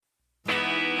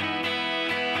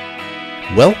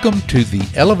Welcome to the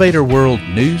Elevator World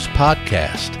News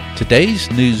Podcast.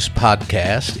 Today's news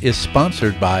podcast is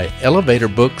sponsored by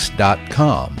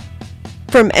ElevatorBooks.com.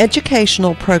 From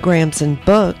educational programs and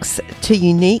books to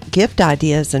unique gift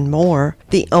ideas and more,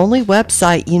 the only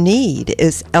website you need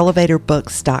is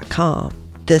ElevatorBooks.com.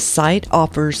 This site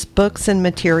offers books and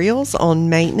materials on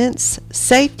maintenance,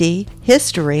 safety,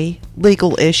 history,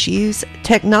 legal issues,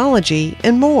 technology,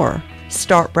 and more.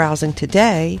 Start browsing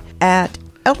today at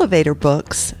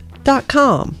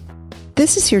ElevatorBooks.com.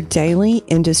 This is your daily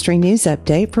industry news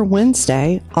update for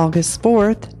Wednesday, August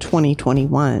 4th,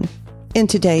 2021. In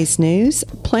today's news,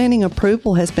 planning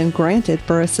approval has been granted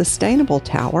for a sustainable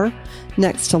tower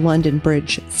next to London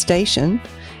Bridge Station.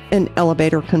 An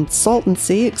elevator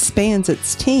consultancy expands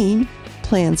its team.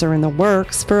 Plans are in the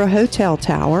works for a hotel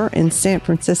tower in San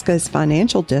Francisco's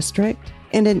financial district,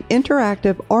 and an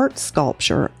interactive art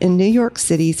sculpture in New York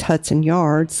City's Hudson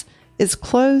Yards is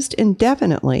closed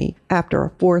indefinitely after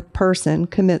a fourth person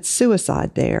commits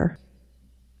suicide there.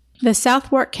 The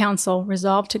Southwark Council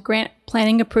resolved to grant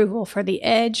planning approval for the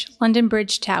Edge London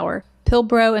Bridge Tower,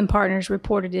 Pilbro and Partners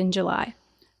reported in July.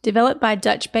 Developed by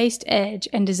Dutch-based Edge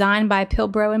and designed by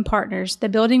Pilbro and Partners, the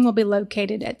building will be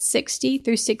located at 60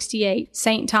 through 68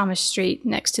 St. Thomas Street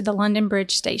next to the London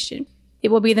Bridge Station. It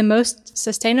will be the most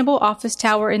sustainable office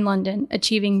tower in London,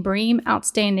 achieving BREEAM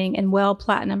Outstanding and WELL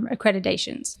Platinum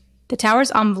accreditations. The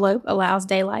tower's envelope allows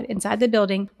daylight inside the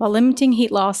building while limiting heat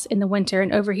loss in the winter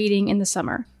and overheating in the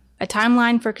summer. A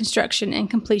timeline for construction and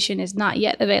completion is not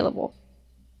yet available.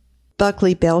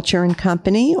 Buckley Belcher &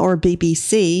 Company, or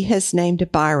BBC, has named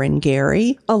Byron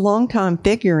Gary, a longtime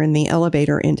figure in the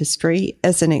elevator industry,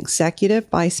 as an executive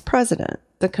vice president,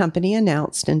 the company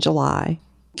announced in July.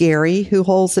 Gary, who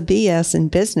holds a BS in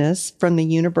business from the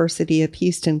University of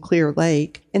Houston Clear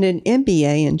Lake and an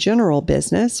MBA in general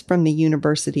business from the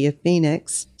University of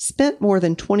Phoenix, spent more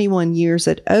than 21 years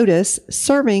at Otis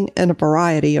serving in a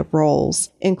variety of roles,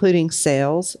 including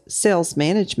sales, sales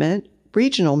management,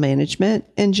 regional management,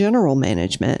 and general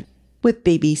management. With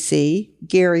BBC,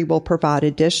 Gary will provide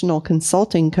additional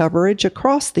consulting coverage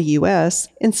across the U.S.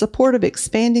 in support of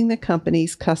expanding the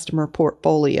company's customer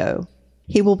portfolio.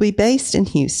 He will be based in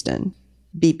Houston.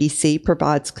 BBC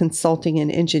provides consulting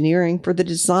and engineering for the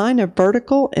design of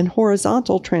vertical and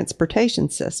horizontal transportation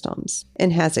systems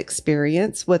and has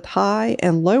experience with high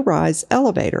and low-rise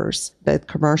elevators, both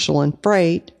commercial and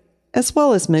freight, as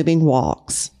well as moving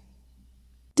walks.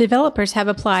 Developers have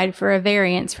applied for a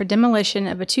variance for demolition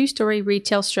of a two-story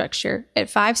retail structure at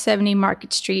 570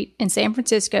 Market Street in San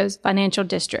Francisco's financial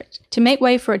district to make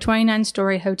way for a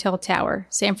 29-story hotel tower,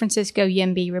 San Francisco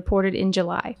YIMBY reported in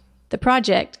July. The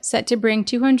project, set to bring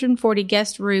 240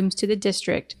 guest rooms to the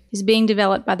district, is being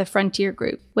developed by the Frontier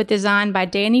Group, with design by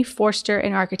Danny Forster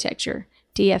and Architecture,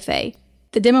 DFA.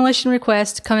 The demolition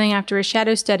request, coming after a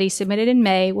shadow study submitted in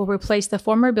May, will replace the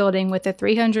former building with a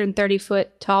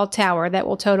 330-foot tall tower that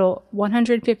will total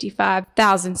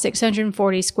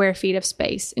 155,640 square feet of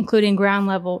space, including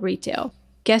ground-level retail.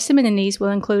 Guest amenities will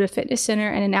include a fitness center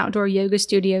and an outdoor yoga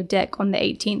studio deck on the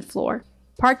 18th floor.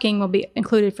 Parking will be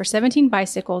included for 17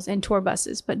 bicycles and tour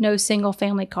buses, but no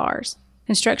single-family cars.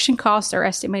 Construction costs are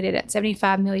estimated at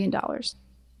 $75 million.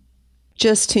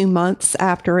 Just 2 months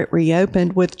after it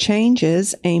reopened with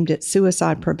changes aimed at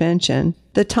suicide prevention,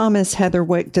 the Thomas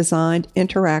Heatherwick-designed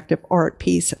interactive art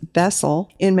piece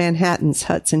Vessel in Manhattan's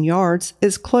Hudson Yards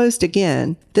is closed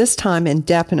again, this time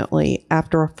indefinitely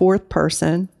after a fourth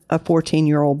person, a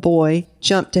 14-year-old boy,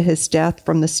 jumped to his death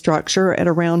from the structure at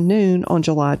around noon on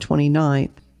July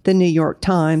 29th. The New York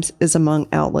Times is among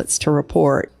outlets to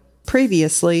report.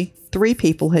 Previously, 3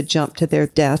 people had jumped to their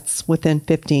deaths within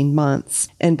 15 months,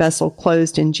 and Vessel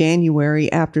closed in January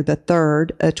after the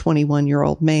third, a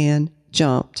 21-year-old man,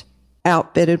 jumped.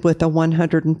 Outfitted with a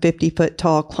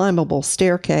 150-foot-tall climbable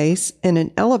staircase and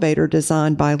an elevator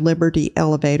designed by Liberty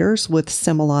Elevators with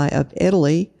Simili of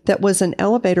Italy, that was an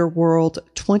Elevator World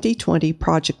 2020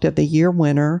 Project of the Year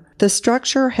winner, the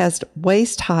structure has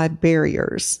waist-high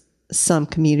barriers. Some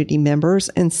community members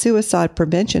and suicide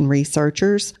prevention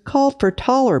researchers called for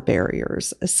taller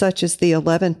barriers, such as the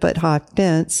 11-foot-high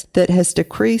fence that has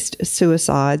decreased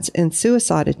suicides and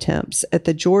suicide attempts at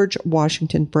the George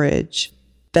Washington Bridge.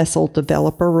 Vessel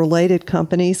developer-related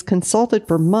companies consulted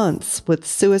for months with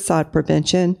suicide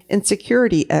prevention and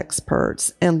security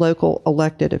experts and local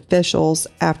elected officials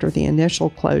after the initial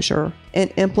closure,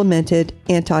 and implemented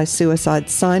anti-suicide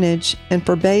signage and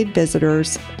forbade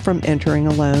visitors from entering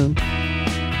alone.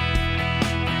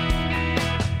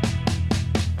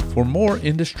 For more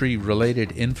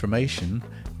industry-related information,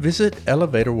 visit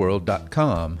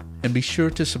ElevatorWorld.com And be sure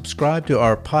to subscribe to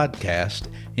our podcast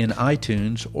in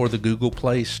iTunes or the Google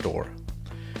Play Store.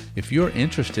 If you're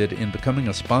interested in becoming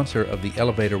a sponsor of the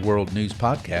Elevator World News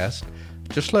Podcast,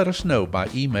 just let us know by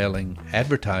emailing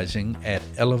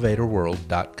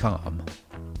advertising@elevatorworld.com.